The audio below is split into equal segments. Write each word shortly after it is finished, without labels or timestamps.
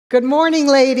Good morning,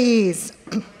 ladies.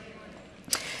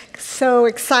 So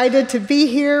excited to be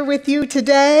here with you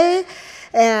today.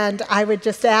 And I would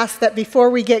just ask that before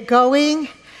we get going,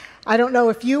 I don't know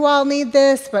if you all need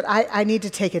this, but I need to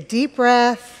take a deep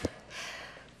breath.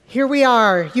 Here we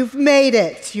are. You've made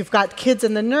it. You've got kids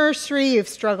in the nursery. You've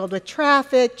struggled with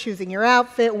traffic, choosing your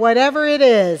outfit, whatever it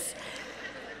is.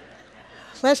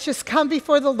 Let's just come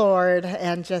before the Lord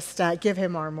and just give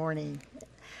him our morning.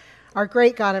 Our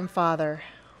great God and Father,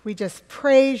 we just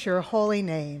praise your holy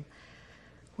name.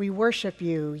 We worship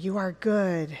you. You are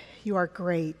good. You are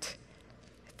great.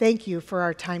 Thank you for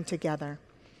our time together.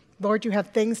 Lord, you have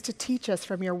things to teach us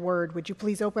from your word. Would you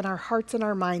please open our hearts and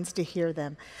our minds to hear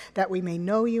them, that we may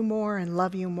know you more and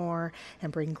love you more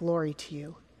and bring glory to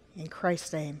you. In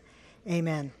Christ's name,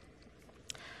 amen.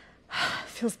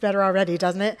 Feels better already,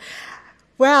 doesn't it?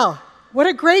 Well, what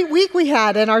a great week we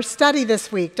had in our study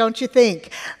this week, don't you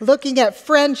think? Looking at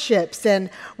friendships and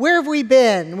where have we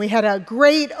been? We had a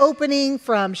great opening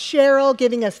from Cheryl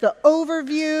giving us the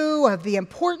overview of the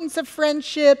importance of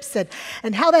friendships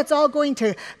and how that's all going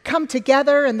to come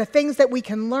together and the things that we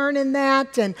can learn in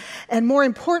that. And more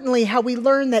importantly, how we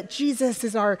learn that Jesus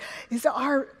is our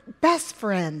best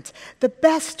friend, the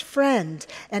best friend,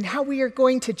 and how we are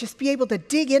going to just be able to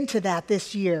dig into that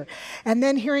this year. And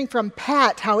then hearing from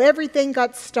Pat how everything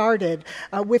got started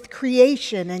with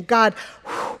creation and God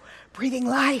breathing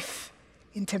life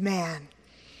into man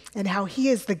and how he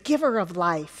is the giver of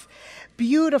life.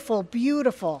 Beautiful,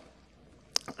 beautiful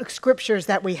scriptures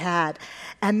that we had.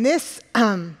 And this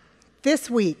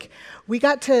week, we're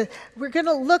going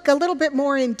to look a little bit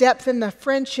more in depth in the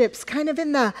friendships, kind of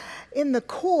in the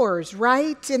cores,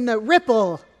 right? In the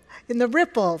ripples,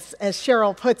 as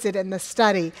Cheryl puts it in the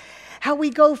study. How we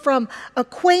go from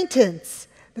acquaintance,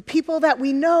 the people that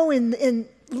we know in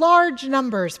large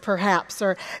numbers perhaps,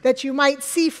 or that you might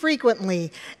see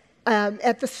frequently,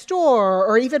 at the store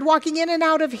or even walking in and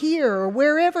out of here or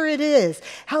wherever it is,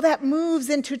 how that moves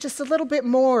into just a little bit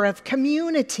more of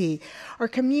community or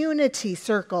community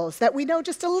circles that we know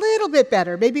just a little bit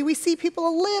better. Maybe we see people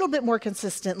a little bit more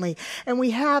consistently and we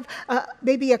have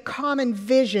maybe a common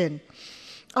vision.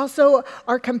 Also,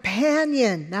 our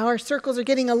companion. Now our circles are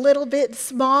getting a little bit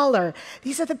smaller.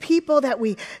 These are the people that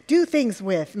we do things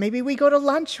with. Maybe we go to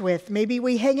lunch with. Maybe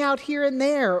we hang out here and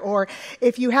there. Or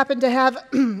if you happen to have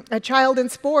a child in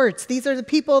sports, these are the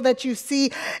people that you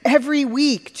see every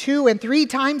week, 2 and 3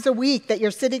 times a week, that you're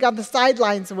sitting on the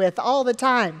sidelines with all the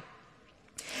time.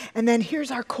 And then here's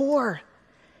our core.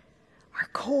 Our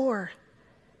core.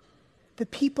 The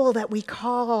people that we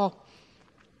call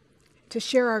to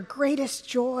share our greatest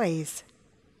joys.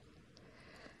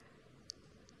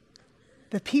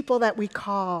 The people that we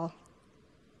call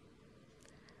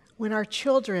when our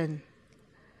children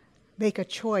make a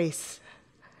choice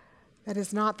that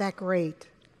is not that great,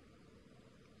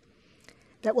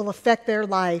 that will affect their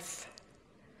life,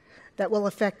 that will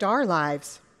affect our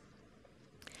lives,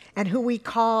 and who we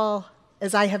call,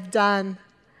 as I have done,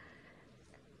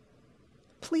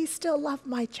 please still love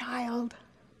my child.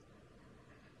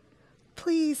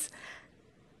 Please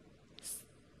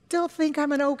still think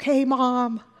I'm an okay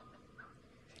mom.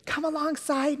 Come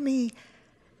alongside me.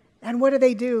 And what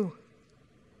do?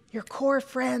 Your core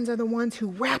friends are the ones who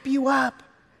wrap you up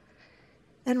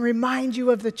and remind you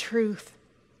of the truth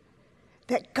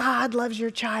that God loves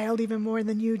your child even more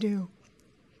than you do.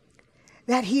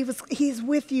 That He's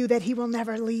with you, that He will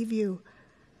never leave you.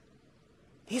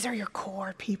 These are your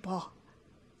core people.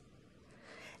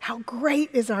 How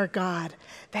great is our God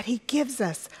that He gives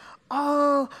us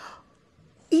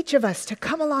each of us to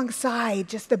come alongside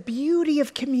just the beauty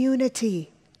of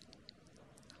community.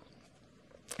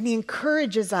 And He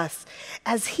encourages us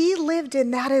as He lived in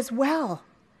that as well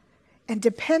and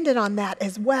depended on that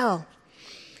as well.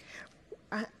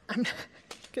 I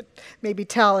could maybe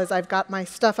tell as I've got my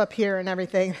stuff up here and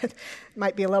everything. It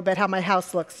might be a little bit how my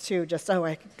house looks too. Just,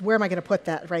 where am I going to put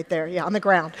that? Right there. Yeah, on the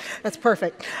ground. That's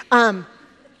perfect.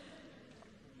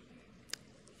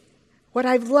 What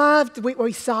I've loved, what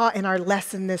we saw in our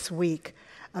lesson this week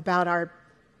about our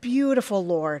beautiful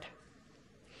Lord,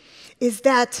 is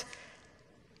that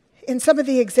in some of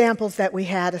the examples that we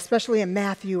had, especially in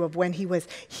Matthew of when He was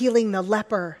healing the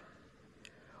leper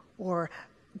or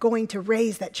going to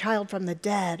raise that child from the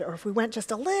dead, or if we went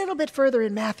just a little bit further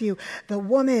in Matthew, the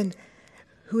woman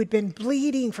who had been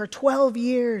bleeding for 12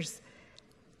 years,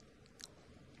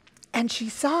 and she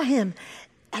saw Him,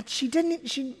 and she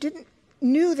didn't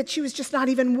knew that she was just not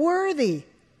even worthy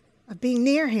of being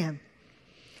near Him.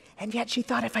 And yet she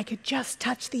thought, if I could just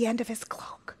touch the end of His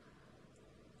cloak,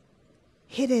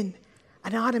 hidden,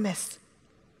 anonymous.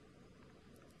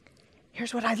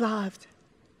 Here's what I loved.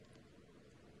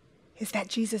 is that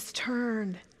Jesus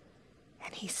turned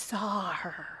and he saw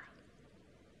her.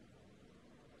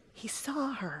 He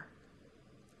saw her.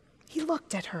 He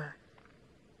looked at her.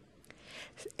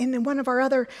 And in one of our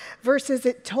other verses,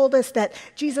 it told us that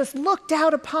Jesus looked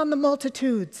out upon the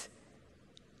multitudes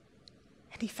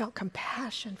and he felt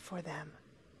compassion for them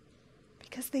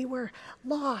because they were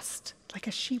lost like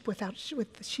a sheep without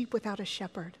a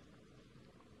shepherd.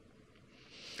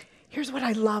 Here's what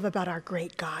I love about our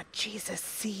great God. Jesus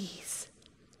sees.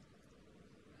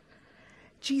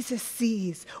 Jesus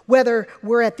sees. Whether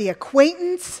we're at the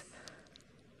acquaintance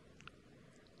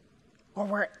or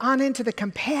we're on into the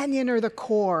companion or the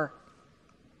core,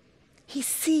 he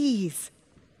sees.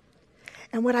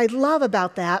 And what I love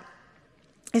about that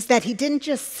is that he didn't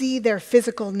just see their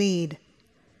physical need.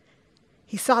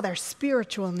 He saw their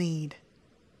spiritual need.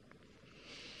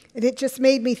 And it just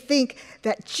made me think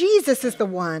that Jesus is the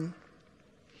one,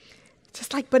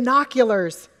 just like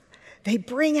binoculars, they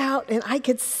bring out, and I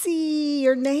could see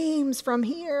your names from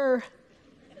here.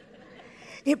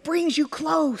 It brings you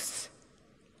close.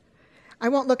 I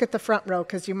won't look at the front row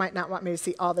because you might not want me to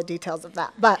see all the details of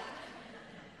that. But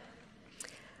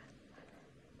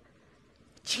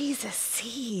Jesus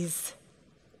sees.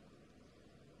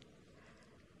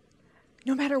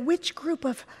 No matter which group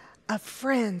of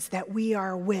friends that we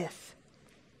are with,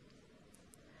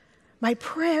 my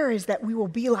prayer is that we will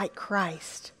be like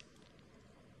Christ.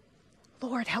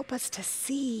 Lord, help us to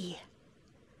see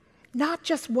not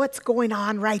just what's going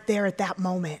on right there at that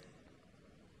moment,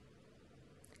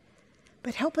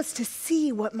 but help us to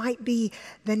see what might be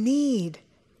the need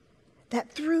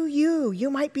that through you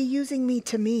might be using me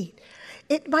to meet.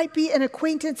 It might be an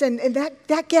acquaintance, and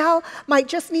that gal might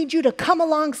just need you to come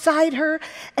alongside her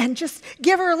and just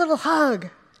give her a little hug.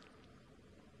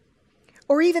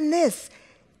 Or even this,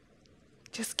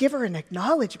 just give her an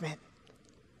acknowledgement.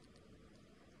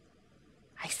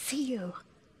 I see you.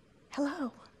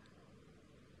 Hello.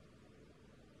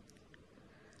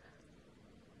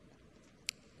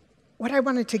 What I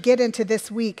wanted to get into this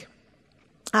week,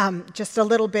 just a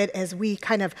little bit as we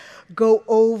kind of go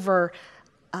over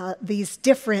these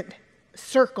different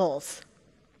circles.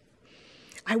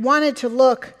 I wanted to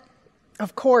look,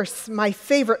 of course, my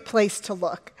favorite place to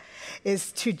look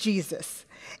is to Jesus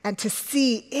and to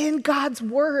see in God's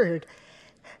Word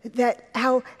that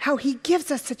how he gives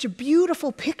us such a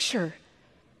beautiful picture.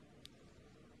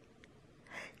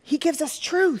 He gives us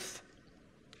truth.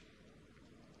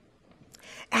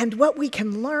 And what we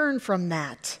can learn from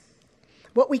that,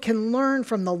 what we can learn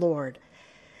from the Lord.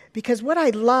 Because what I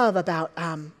love about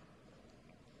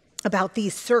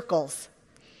these circles,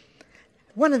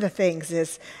 one of the things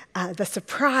is the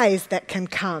surprise that can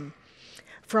come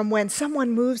from when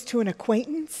someone moves to an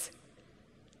acquaintance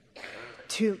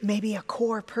to maybe a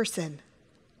core person.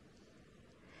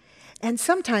 And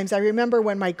sometimes I remember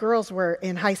when my girls were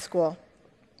in high school,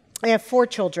 I have 4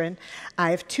 children.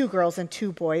 I have 2 girls and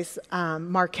 2 boys.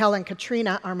 Markel and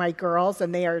Katrina are my girls,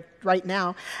 and they are right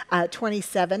now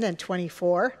 27 and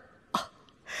 24. Oh,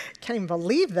 can't even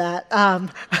believe that.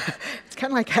 It's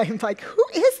kind of like, I'm like, who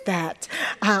is that?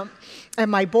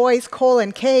 And my boys, Cole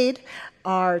and Cade,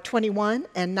 are 21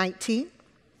 and 19.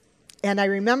 And I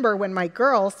remember when my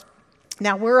girls,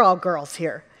 now we're all girls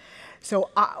here, so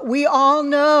we all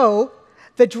know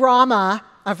the drama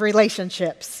of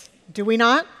relationships, do we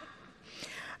not?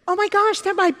 Oh my gosh,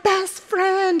 they're my best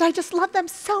friend. I just love them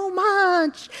so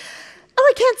much.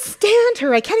 Oh, I can't stand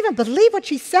her. I can't even believe what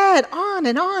she said. On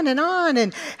and on and on,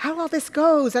 and how all this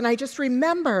goes. And I just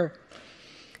remember,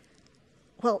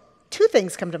 well, 2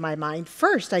 things come to my mind.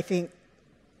 First, I think,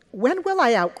 when will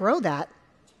I outgrow that?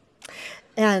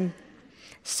 And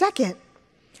second,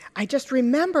 I just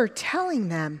remember telling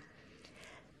them,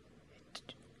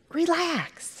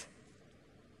 relax.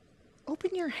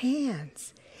 Open your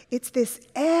hands. It's this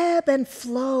ebb and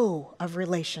flow of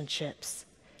relationships.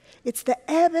 It's the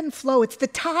ebb and flow. It's the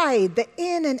tide, the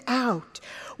in and out,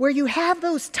 where you have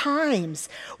those times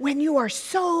when you are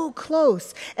so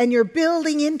close and you're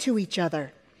building into each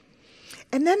other.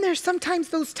 And then there's sometimes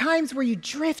those times where you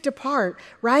drift apart,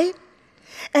 right?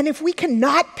 And if we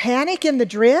cannot panic in the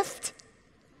drift,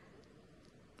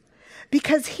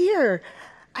 because here,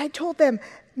 I told them,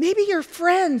 maybe your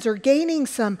friends are gaining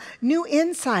some new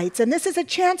insights, and this is a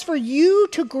chance for you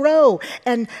to grow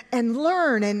and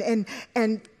learn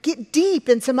and get deep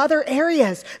in some other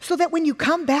areas so that when you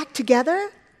come back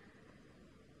together,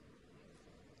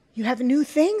 you have new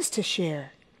things to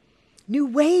share, new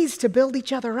ways to build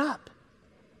each other up.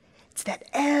 It's that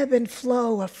ebb and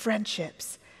flow of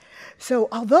friendships. So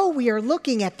although we are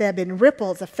looking at them in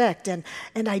ripples effect, and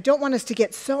I don't want us to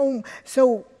get so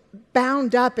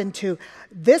bound up into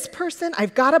this person.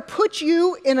 I've got to put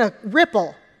you in a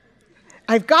ripple.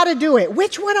 I've got to do it.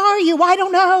 Which one are you? I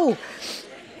don't know.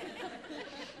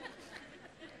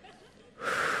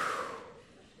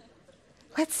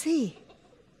 Let's see.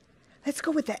 Let's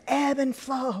go with the ebb and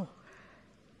flow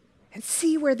and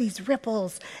see where these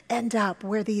ripples end up,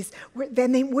 where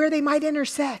they might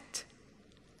intersect.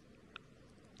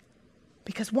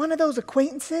 Because one of those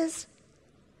acquaintances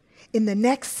in the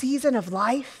next season of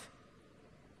life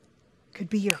could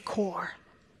be your core.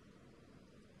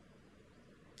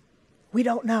 We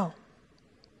don't know.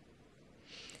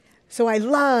 So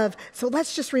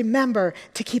let's just remember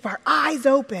to keep our eyes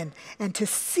open and to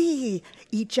see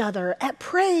each other and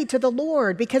pray to the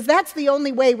Lord, because that's the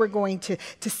only way we're going to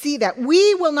see that.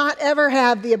 We will not ever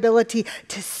have the ability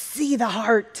to see the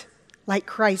heart like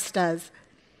Christ does.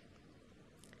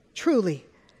 Truly.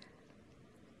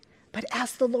 But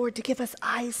ask the Lord to give us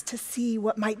eyes to see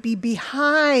what might be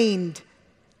behind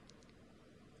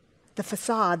the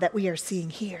facade that we are seeing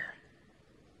here,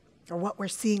 or what we're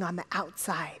seeing on the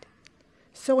outside.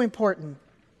 So important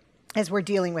as we're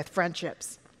dealing with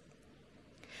friendships.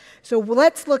 So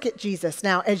let's look at Jesus.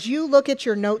 Now, as you look at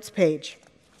your notes page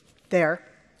there,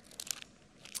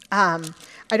 I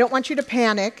don't want you to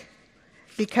panic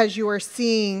because you are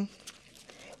seeing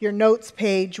your notes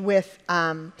page with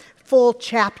full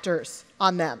chapters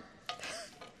on them.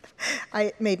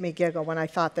 It made me giggle when I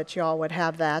thought that you all would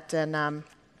have that, and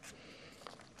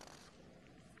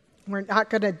we're not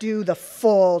going to do the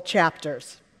full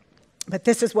chapters. But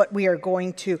this is what we are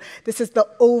going to, this is the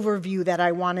overview that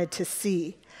I wanted to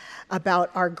see about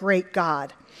our great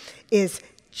God, is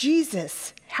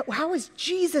Jesus. How is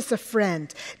Jesus a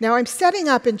friend? Now I'm setting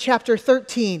up in chapter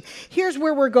 13. Here's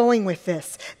where we're going with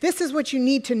this. This is what you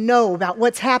need to know about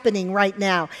what's happening right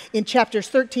now in chapters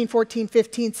 13, 14,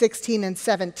 15, 16, and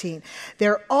 17.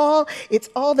 It's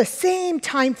all the same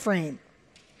time frame.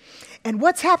 And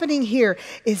what's happening here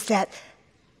is that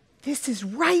this is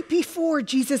right before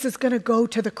Jesus is going to go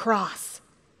to the cross.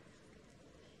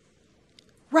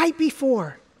 Right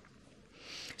before.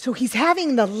 So he's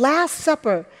having the Last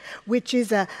Supper, which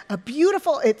is a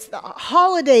beautiful, it's a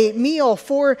holiday meal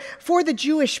for the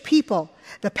Jewish people,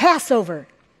 the Passover.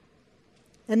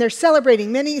 And they're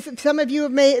celebrating. Some of you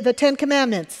have made the Ten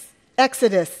Commandments,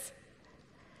 Exodus,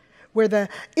 where the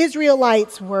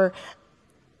Israelites were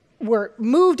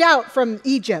moved out from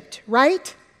Egypt,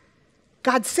 right?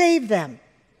 God saved them.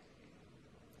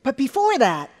 But before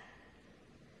that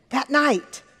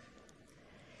night,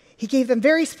 he gave them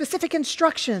very specific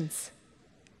instructions.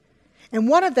 And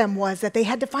one of them was that they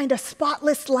had to find a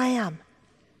spotless lamb,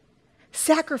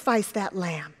 sacrifice that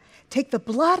lamb, take the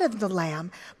blood of the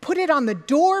lamb, put it on the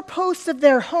doorposts of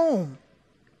their home.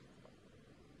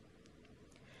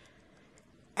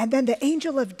 And then the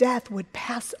angel of death would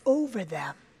pass over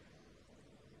them,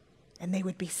 and they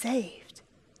would be saved.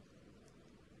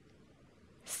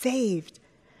 Saved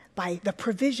by the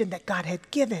provision that God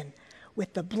had given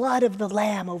with the blood of the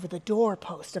lamb over the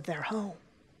doorpost of their home.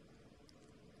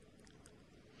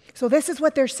 So this is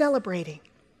what they're celebrating.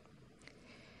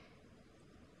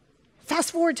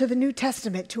 Fast forward to the New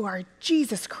Testament, to our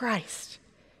Jesus Christ.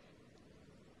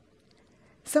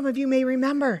 Some of you may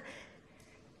remember,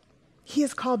 he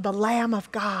is called the Lamb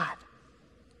of God.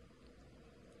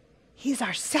 He's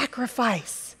our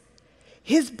sacrifice.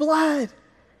 His blood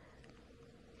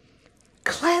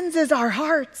cleanses our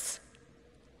hearts,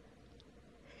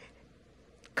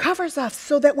 covers us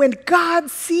so that when God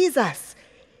sees us,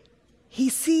 he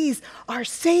sees our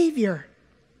Savior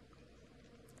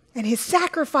and his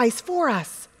sacrifice for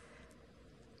us,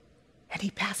 and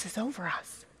he passes over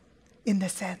us in the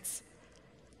sense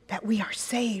that we are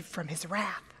saved from his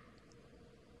wrath.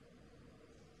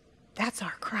 That's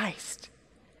our Christ.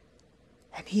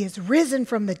 And he is risen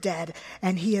from the dead,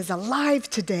 and he is alive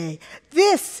today.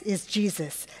 This is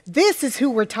Jesus. This is who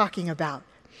we're talking about.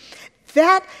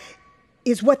 That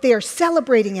is what they are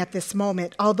celebrating at this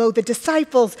moment, although the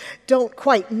disciples don't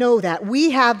quite know that.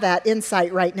 We have that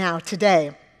insight right now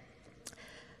today.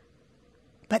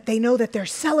 But they know that they're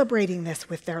celebrating this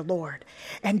with their Lord.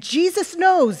 And Jesus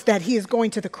knows that he is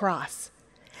going to the cross.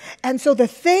 And so the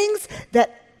things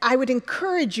that I would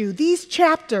encourage you, these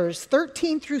chapters,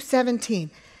 13 through 17,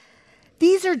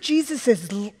 these are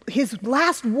his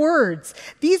last words.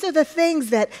 These are the things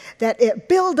that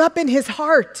build up in his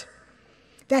heart,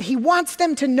 that he wants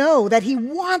them to know, that he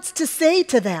wants to say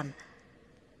to them.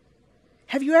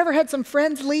 Have you ever had some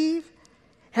friends leave?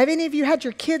 Have any of you had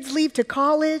your kids leave to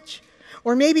college?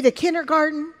 Or maybe to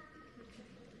kindergarten?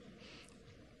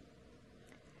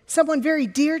 Someone very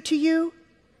dear to you?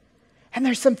 And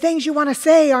there's some things you want to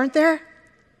say, aren't there?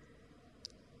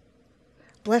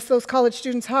 Bless those college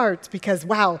students' hearts because,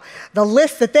 wow, the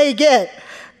list that they get.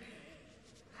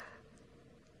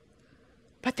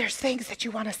 But there's things that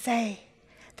you want to say.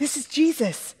 This is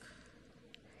Jesus.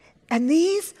 And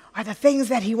these are the things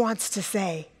that he wants to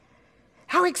say.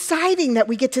 How exciting that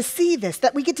we get to see this,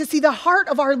 that we get to see the heart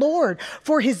of our Lord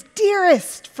for his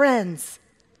dearest friends.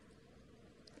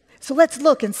 So let's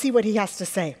look and see what he has to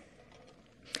say.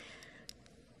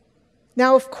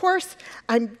 Now, of course,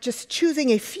 I'm just choosing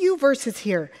a few verses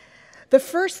here. The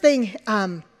first thing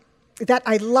that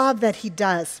I love that he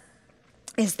does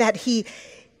is that he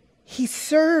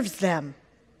serves them.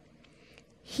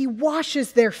 He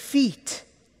washes their feet.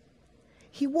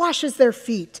 He washes their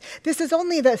feet. This is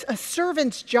only a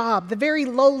servant's job, the very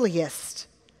lowliest,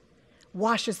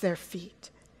 washes their feet.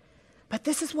 But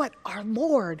this is what our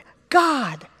Lord,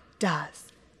 God,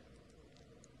 does.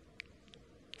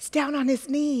 He's down on his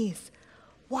knees,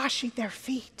 washing their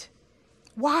feet.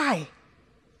 Why?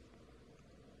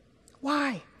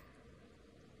 Why?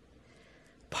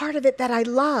 Part of it that I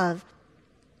love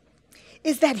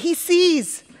is that he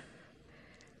sees.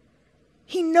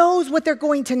 He knows what they're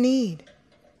going to need.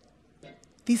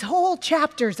 These whole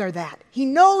chapters are that. He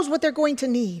knows what they're going to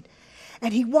need.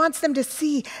 And he wants them to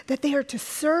see that they are to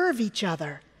serve each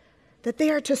other. That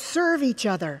they are to serve each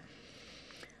other.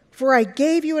 For I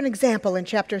gave you an example in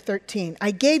chapter 13.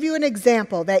 I gave you an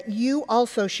example that you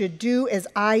also should do as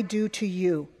I do to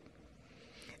you.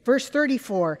 Verse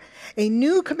 34, a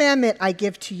new commandment I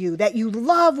give to you, that you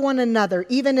love one another,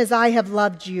 even as I have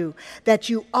loved you, that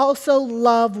you also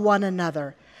love one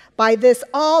another. By this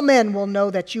all men will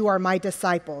know that you are my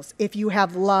disciples, if you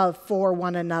have love for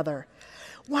one another.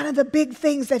 One of the big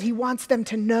things that he wants them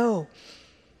to know,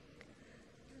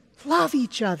 love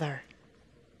each other,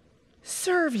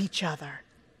 serve each other.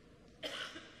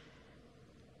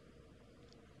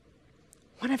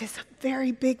 One of his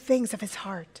very big things of his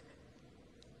heart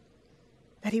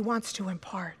that he wants to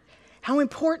impart. How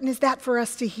important is that for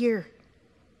us to hear?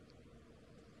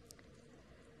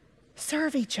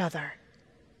 Serve each other.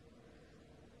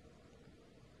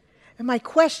 And my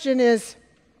question is,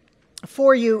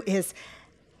 for you is,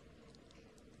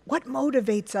 what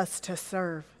motivates us to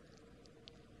serve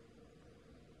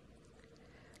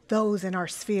those in our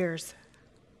spheres?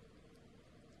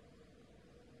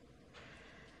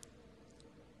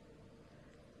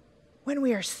 When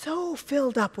we are so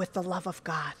filled up with the love of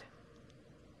God,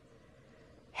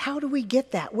 how do we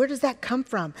get that? Where does that come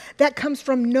from? That comes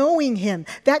from knowing him.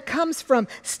 That comes from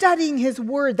studying his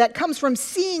word. That comes from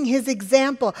seeing his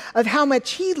example of how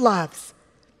much he loves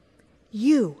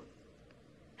you,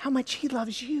 how much he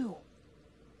loves you.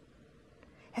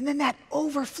 And then that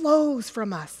overflows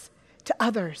from us to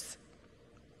others.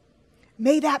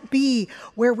 May that be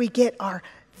where we get our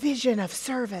vision of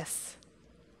service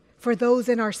for those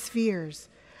in our spheres,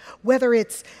 whether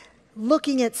it's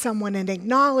looking at someone and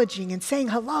acknowledging and saying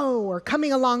hello or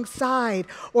coming alongside,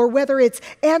 or whether it's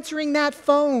answering that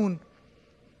phone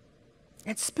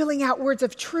and spilling out words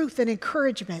of truth and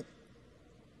encouragement.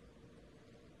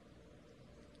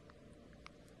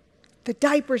 The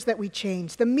diapers that we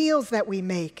change, the meals that we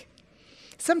make.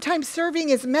 Sometimes serving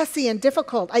is messy and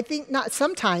difficult. I think not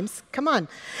sometimes, come on,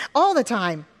 all the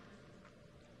time.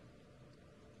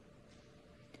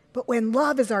 But when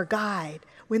love is our guide,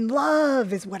 when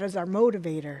love is what is our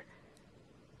motivator,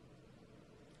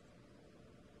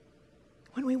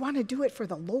 when we want to do it for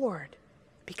the Lord,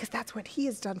 because that's what he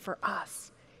has done for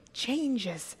us,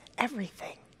 changes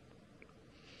everything.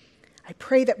 I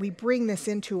pray that we bring this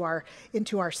into our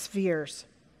spheres.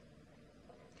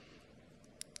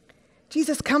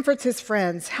 Jesus comforts his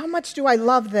friends. How much do I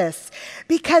love this?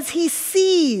 Because he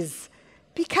sees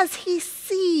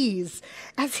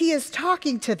as he is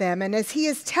talking to them and as he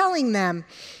is telling them.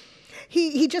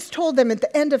 He just told them at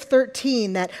the end of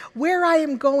 13 that where I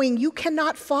am going, you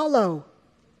cannot follow.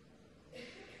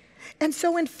 And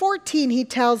so in 14, he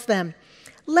tells them,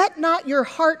 let not your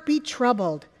heart be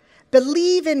troubled.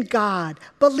 Believe in God.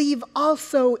 Believe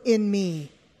also in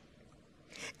me.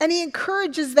 And he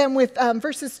encourages them with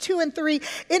verses 2 and 3.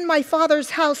 In my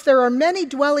Father's house there are many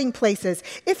dwelling places.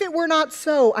 If it were not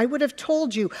so, I would have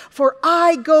told you, for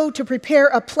I go to prepare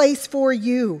a place for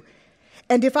you.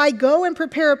 And if I go and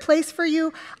prepare a place for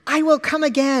you, I will come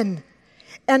again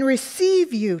and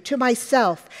receive you to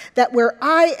myself, that where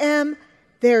I am,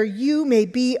 there you may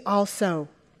be also.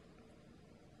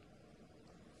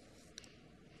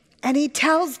 And he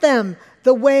tells them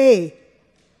the way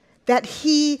that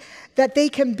they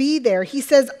can be there. He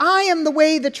says, I am the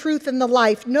way, the truth, and the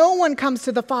life. No one comes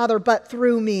to the Father but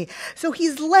through me. So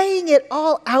he's laying it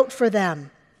all out for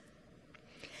them.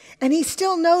 And he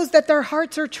still knows that their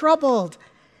hearts are troubled.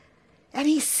 And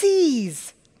he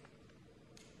sees.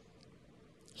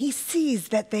 He sees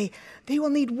that they will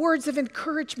need words of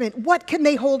encouragement. What can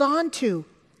they hold on to?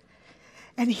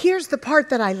 And here's the part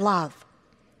that I love.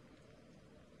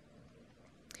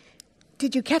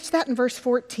 Did you catch that in verse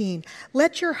 14?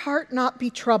 Let your heart not be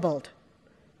troubled.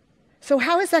 So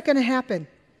how is that going to happen?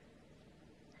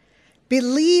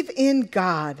 Believe in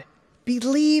God.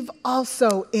 Believe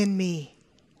also in me.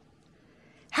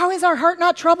 How is our heart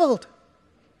not troubled?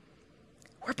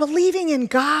 We're believing in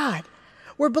God.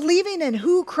 We're believing in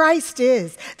who Christ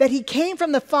is, that he came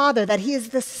from the Father, that he is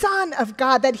the Son of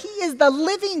God, that he is the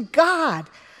living God.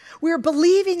 We're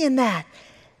believing in that.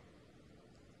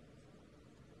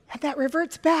 And that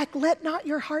reverts back, let not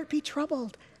your heart be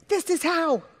troubled. This is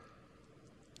how.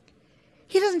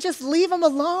 He doesn't just leave them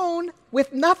alone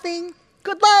with nothing.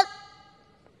 Good luck.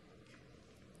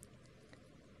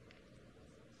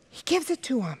 He gives it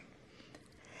to them.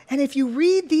 And if you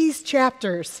read these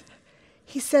chapters,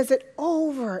 he says it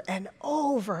over and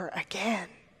over again.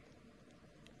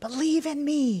 Believe in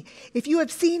me. If you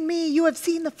have seen me, you have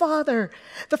seen the Father.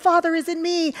 The Father is in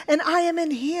me, and I am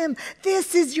in him.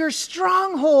 This is your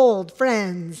stronghold,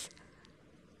 friends.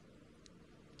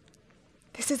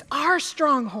 This is our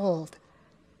stronghold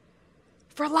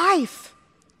for life,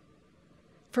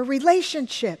 for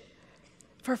relationship,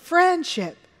 for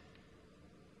friendship.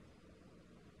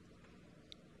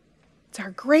 It's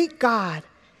our great God,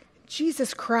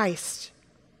 Jesus Christ.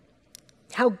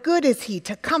 How good is he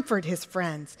to comfort his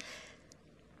friends?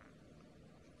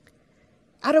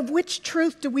 Out of which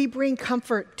truth do we bring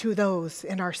comfort to those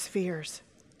in our spheres?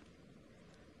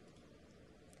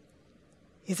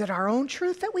 Is it our own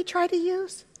truth that we try to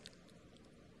use?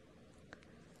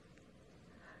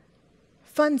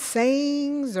 Fun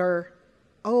sayings or,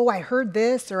 oh, I heard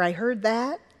this or I heard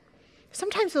that.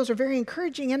 Sometimes those are very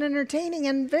encouraging and entertaining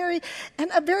and very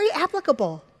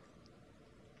applicable.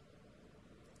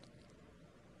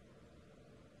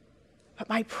 But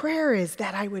my prayer is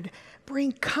that I would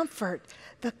bring comfort,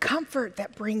 the comfort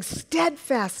that brings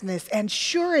steadfastness and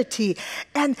surety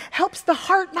and helps the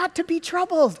heart not to be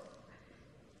troubled.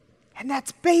 And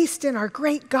that's based in our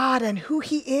great God and who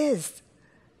he is.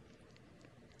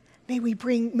 May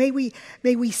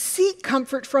we seek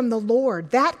comfort from the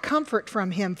Lord, that comfort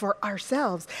from him for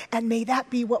ourselves, and may that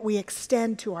be what we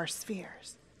extend to our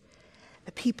spheres,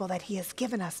 the people that he has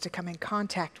given us to come in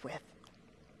contact with.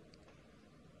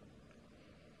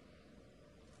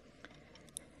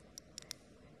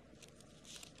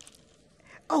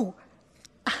 Oh,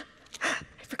 I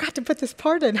forgot to put this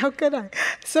part in. How could I?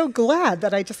 So glad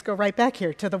that I just go right back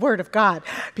here to the Word of God,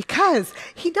 because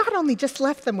he not only just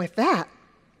left them with that,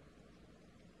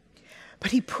 but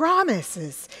he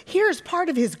promises, here's part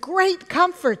of his great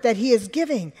comfort that he is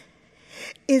giving,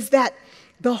 is that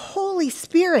the Holy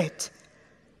Spirit,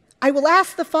 I will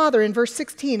ask the Father, in verse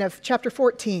 16 of chapter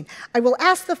 14, I will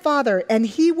ask the Father, and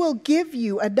he will give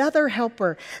you another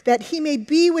helper, that he may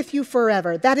be with you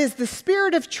forever. That is the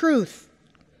Spirit of truth.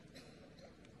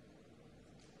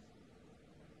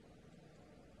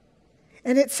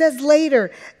 And it says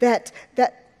later that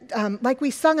like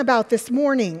we sung about this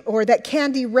morning, or that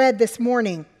Candy read this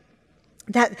morning,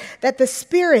 that the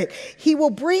Spirit, he will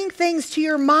bring things to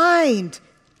your mind.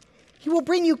 He will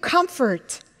bring you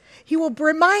comfort. He will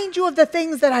remind you of the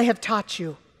things that I have taught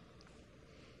you.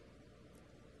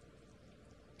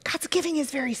 God's giving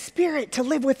his very Spirit to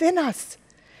live within us,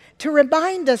 to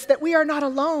remind us that we are not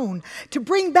alone, to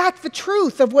bring back the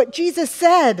truth of what Jesus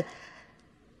said.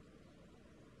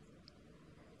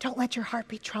 Don't let your heart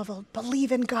be troubled.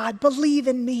 Believe in God. Believe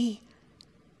in me.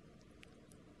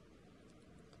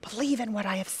 Believe in what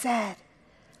I have said.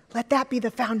 Let that be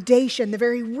the foundation, the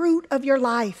very root of your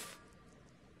life.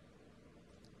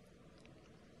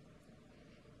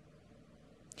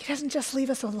 He doesn't just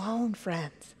leave us alone,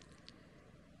 friends.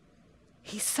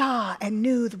 He saw and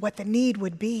knew what the need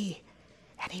would be,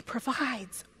 and he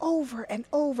provides over and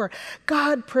over.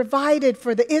 God provided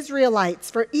for the Israelites,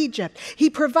 for Egypt.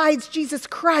 He provides Jesus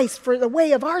Christ for the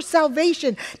way of our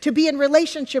salvation, to be in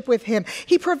relationship with him.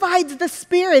 He provides the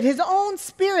Spirit, his own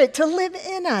Spirit, to live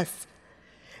in us,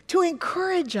 to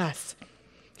encourage us,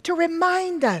 to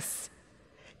remind us,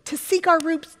 to seek our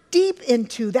roots deep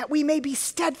into, that we may be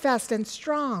steadfast and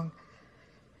strong,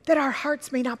 that our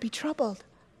hearts may not be troubled.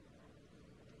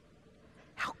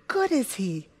 How good is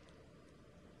he?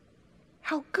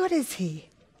 How good is he?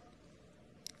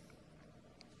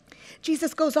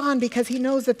 Jesus goes on because he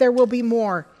knows that there will be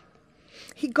more.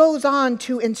 He goes on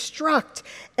to instruct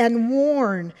and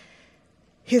warn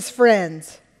his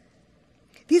friends.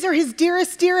 These are his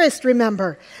dearest,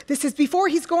 remember. This is before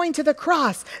he's going to the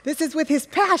cross. This is with his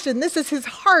passion. This is his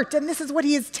heart, and this is what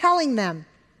he is telling them.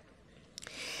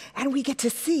 And we get to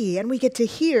see, and we get to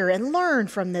hear and learn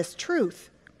from this truth.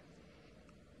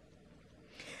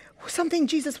 Something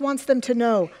Jesus wants them to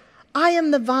know. I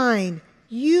am the vine.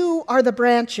 You are the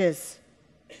branches.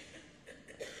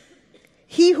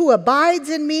 He who abides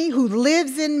in me, who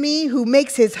lives in me, who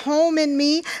makes his home in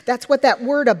me, that's what that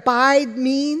word abide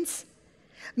means.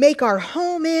 Make our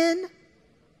home in.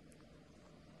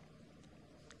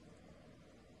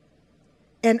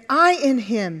 And I in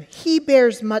him, he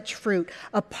bears much fruit.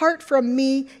 Apart from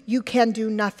me, you can do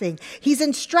nothing. He's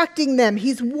instructing them.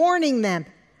 He's warning them.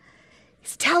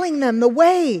 He's telling them the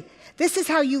way. This is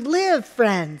how you live,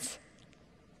 friends.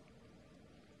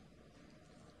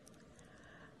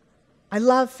 I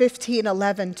love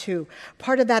 15:11 too.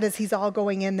 Part of that is he's all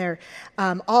going in there.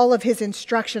 All of his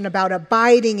instruction about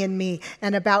abiding in me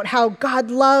and about how God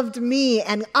loved me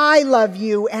and I love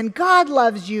you and God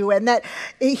loves you. And that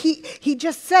he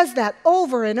just says that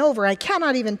over and over. I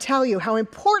cannot even tell you how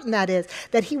important that is,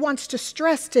 that he wants to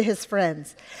stress to his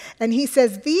friends. And he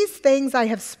says, these things I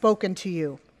have spoken to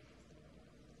you,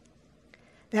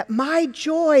 that my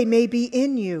joy may be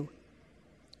in you,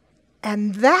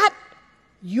 and that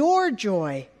your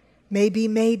joy may be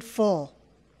made full.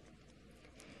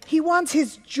 He wants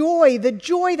his joy, the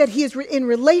joy that he is in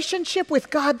relationship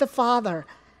with God the Father.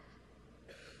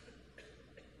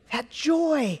 That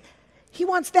joy. He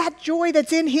wants that joy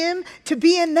that's in him to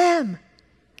be in them,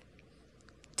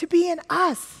 to be in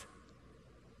us,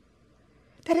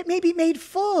 that it may be made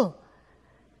full.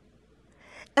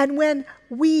 And when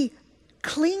we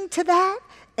cling to that,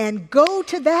 and go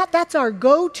to that, that's our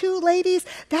go-to, ladies.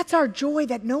 That's our joy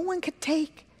that no one could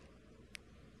take.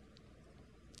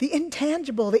 The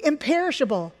intangible, the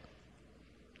imperishable.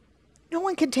 No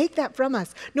one can take that from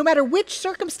us. No matter which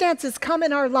circumstances come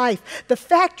in our life, the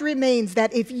fact remains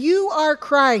that if you are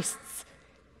Christ's,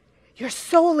 your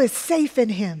soul is safe in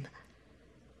him.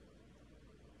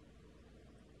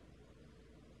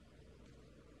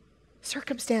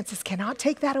 Circumstances cannot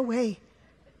take that away.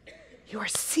 You are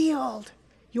sealed.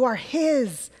 You are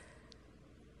his.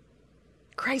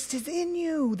 Christ is in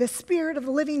you. The Spirit of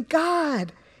the living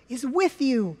God is with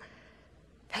you.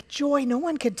 That joy, no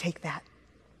one can take that.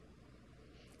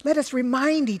 Let us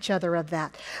remind each other of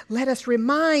that. Let us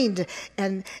remind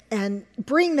and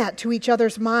bring that to each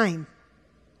other's mind.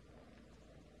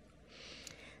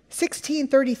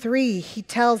 16:33, he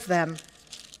tells them,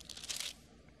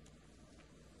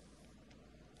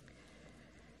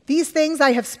 these things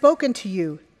I have spoken to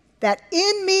you, that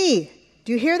in me,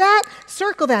 do you hear that?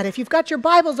 Circle that. If you've got your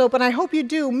Bibles open, I hope you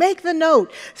do. Make the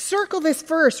note. Circle this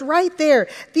verse right there.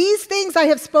 These things I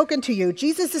have spoken to you.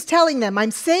 Jesus is telling them, I'm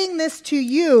saying this to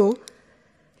you,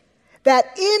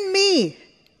 that in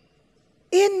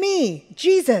me,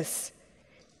 Jesus,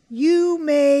 you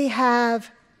may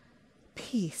have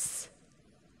peace.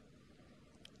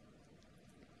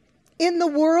 In the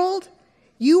world,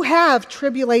 you have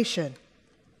tribulation.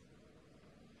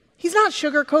 He's not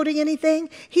sugarcoating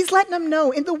anything. He's letting them know,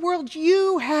 in the world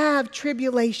you have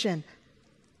tribulation.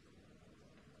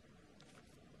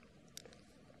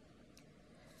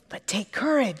 But take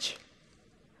courage.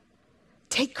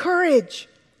 Take courage.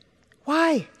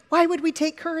 Why? Why would we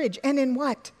take courage? And in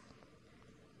what?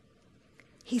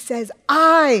 He says,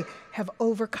 I have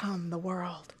overcome the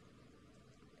world.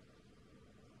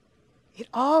 It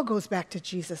all goes back to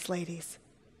Jesus, ladies.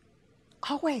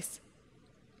 Always.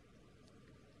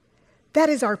 That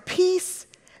is our peace,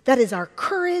 that is our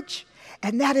courage,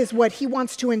 and that is what he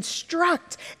wants to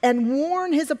instruct and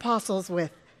warn his apostles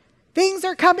with. Things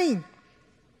are coming.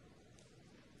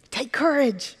 Take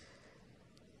courage.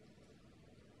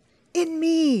 In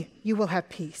me, you will have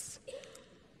peace.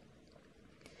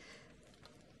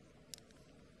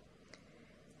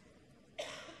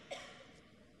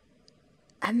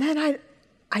 And then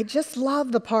I just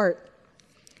love the part,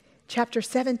 chapter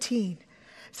 17.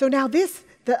 So now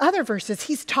the other verses,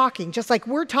 he's talking, just like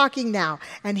we're talking now,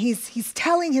 and he's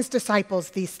telling his disciples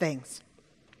these things.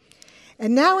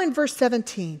 And now in verse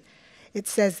 17, it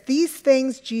says, these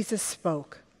things Jesus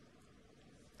spoke,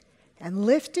 and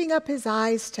lifting up his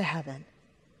eyes to heaven,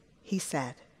 he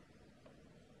said,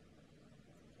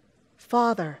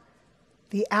 Father,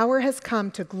 the hour has come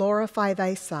to glorify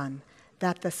thy Son,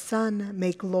 that the Son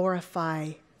may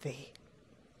glorify thee.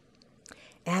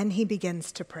 And he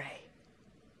begins to pray.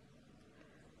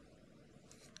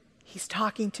 He's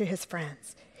talking to his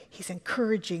friends. He's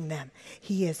encouraging them.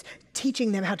 He is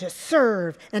teaching them how to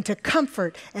serve and to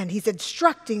comfort, and he's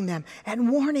instructing them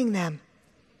and warning them.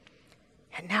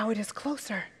 And now it is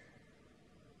closer.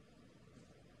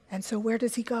 And so where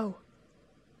does he go?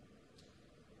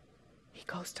 He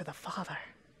goes to the Father.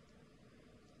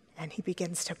 And he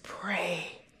begins to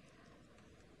pray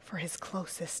for his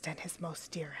closest and his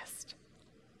most dearest.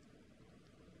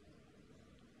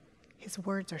 His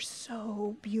words are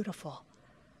so beautiful,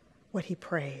 what he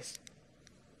prays.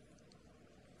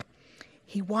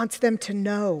 He wants them to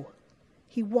know.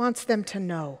 He wants them to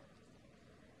know.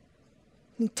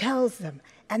 He tells them,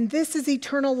 and this is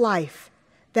eternal life,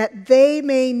 that they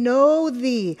may know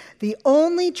thee, the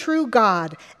only true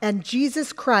God, and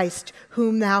Jesus Christ,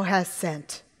 whom thou hast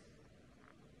sent.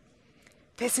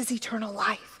 This is eternal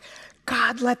life.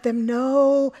 God, let them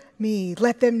know me.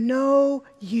 Let them know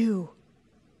you.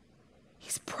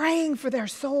 He's praying for their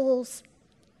souls,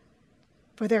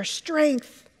 for their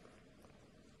strength.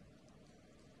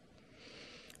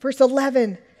 Verse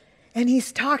 11, and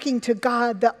he's talking to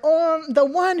God, the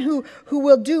one who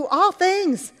will do all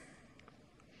things.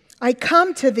 I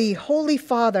come to thee, Holy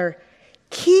Father,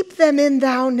 keep them in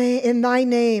thy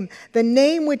name, the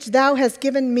name which thou hast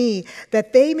given me,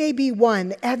 that they may be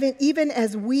one, even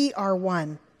as we are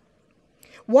one.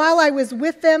 While I was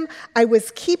with them, I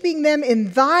was keeping them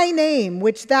in thy name,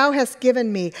 which thou hast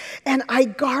given me, and I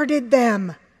guarded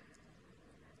them.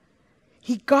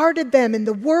 He guarded them in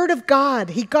the Word of God.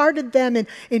 He guarded them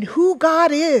in who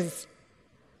God is.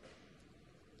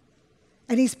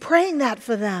 And he's praying that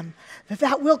for them,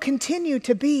 that will continue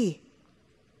to be.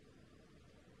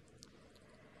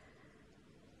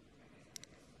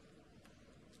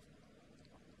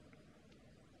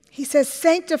 He says,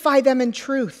 sanctify them in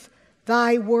truth.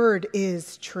 Thy word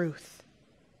is truth.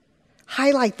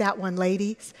 Highlight that one,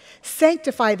 ladies.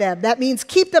 Sanctify them. That means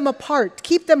keep them apart.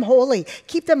 Keep them holy.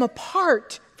 Keep them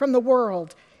apart from the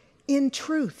world in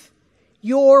truth.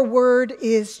 Your word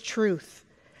is truth.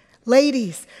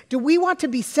 Ladies, do we want to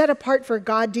be set apart for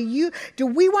God? Do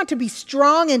we want to be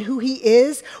strong in who he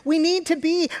is? We need to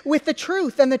be with the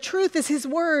truth, and the truth is his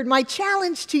word. My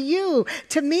challenge to you,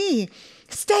 to me,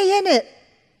 stay in it.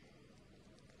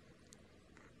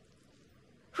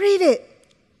 Read it.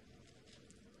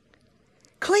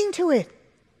 Cling to it.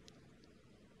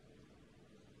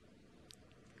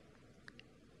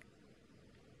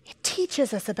 It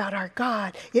teaches us about our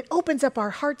God. It opens up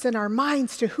our hearts and our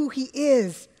minds to who he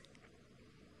is.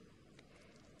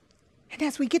 And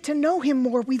as we get to know him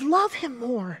more, we love him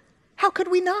more. How could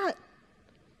we not?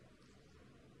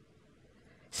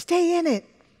 Stay in it.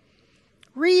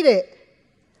 Read it.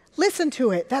 Listen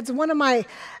to it. That's one of my,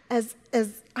 as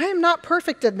I am not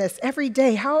perfect in this every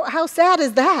day. How sad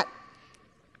is that?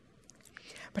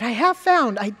 But I have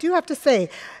found, I do have to say,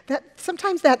 that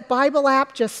sometimes that Bible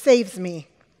app just saves me.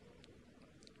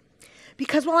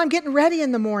 Because while I'm getting ready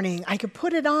in the morning, I could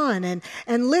put it on and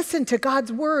listen to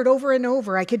God's word over and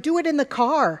over. I could do it in the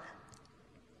car.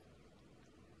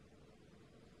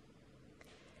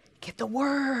 Get the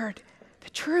word, the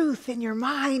truth in your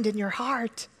mind and your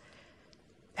heart,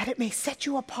 that it may set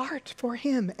you apart for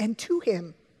him and to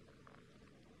him.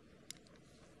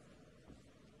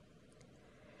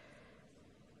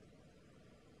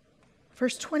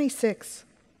 Verse 26,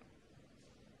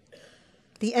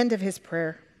 the end of his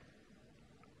prayer.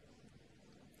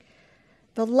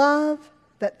 The love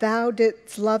that thou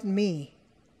didst love me,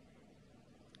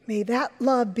 may that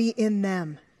love be in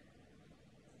them,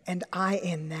 and I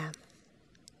in them.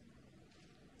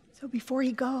 So before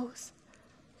he goes,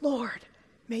 Lord,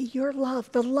 may your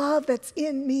love, the love that's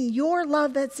in me, your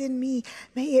love that's in me,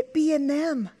 may it be in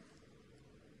them,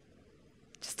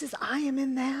 just as I am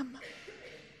in them.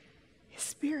 His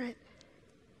Spirit,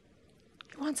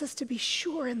 he wants us to be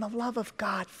sure in the love of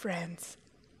God, friends.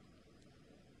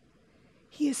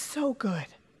 He is so good.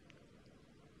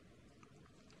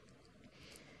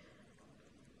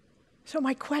 So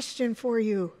my question for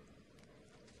you,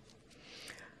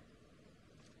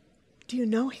 do you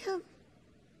know him?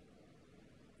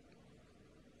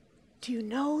 Do you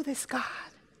know this God?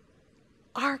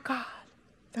 Our God,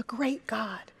 the great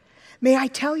God. May I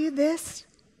tell you this,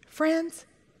 friends?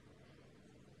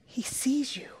 He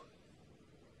sees you.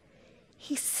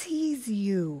 He sees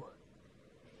you.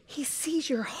 He sees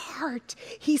your heart.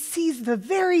 He sees the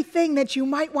very thing that you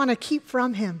might want to keep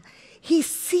from him. He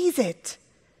sees it.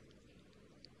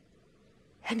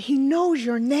 And he knows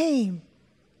your name.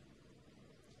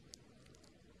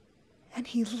 And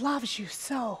he loves you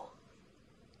so.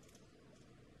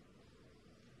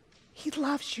 He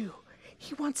loves you.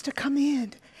 He wants to come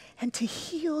in and to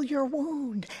heal your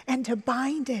wound and to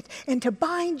bind it and to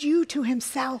bind you to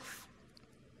himself.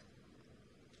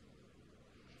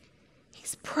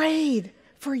 He's prayed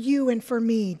for you and for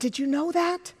me. Did you know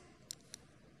that?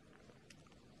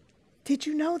 Did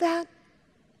you know that?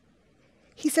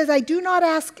 He says, I do not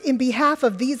ask in behalf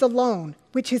of these alone,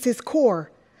 which is his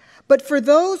core, but for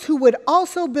those who would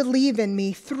also believe in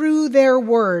me through their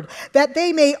word, that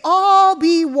they may all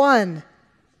be one,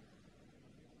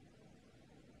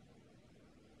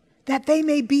 that they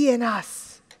may be in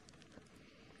us.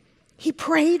 He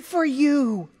prayed for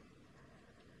you.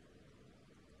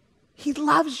 He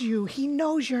loves you. He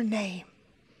knows your name.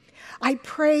 I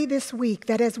pray this week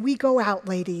that as we go out,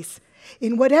 ladies,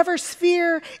 in whatever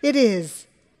sphere it is,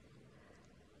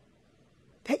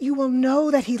 that you will know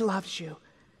that he loves you,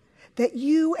 that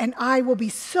you and I will be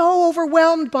so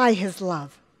overwhelmed by his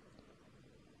love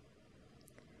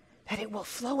that it will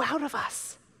flow out of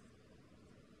us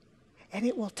and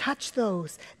it will touch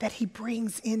those that he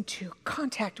brings into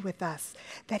contact with us,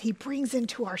 that he brings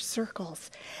into our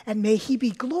circles, and may he be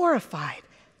glorified.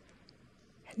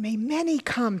 And may many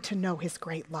come to know his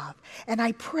great love. And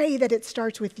I pray that it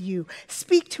starts with you.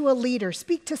 Speak to a leader.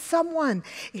 Speak to someone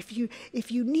if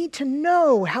you need to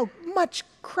know how much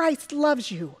Christ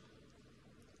loves you.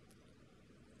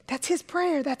 That's his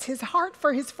prayer. That's his heart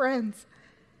for his friends.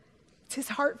 It's his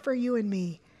heart for you and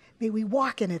me. May we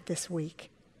walk in it this week.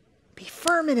 Be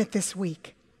firm in it this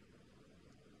week.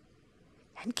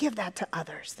 And give that to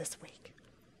others this week.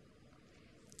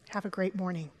 Have a great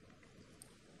morning.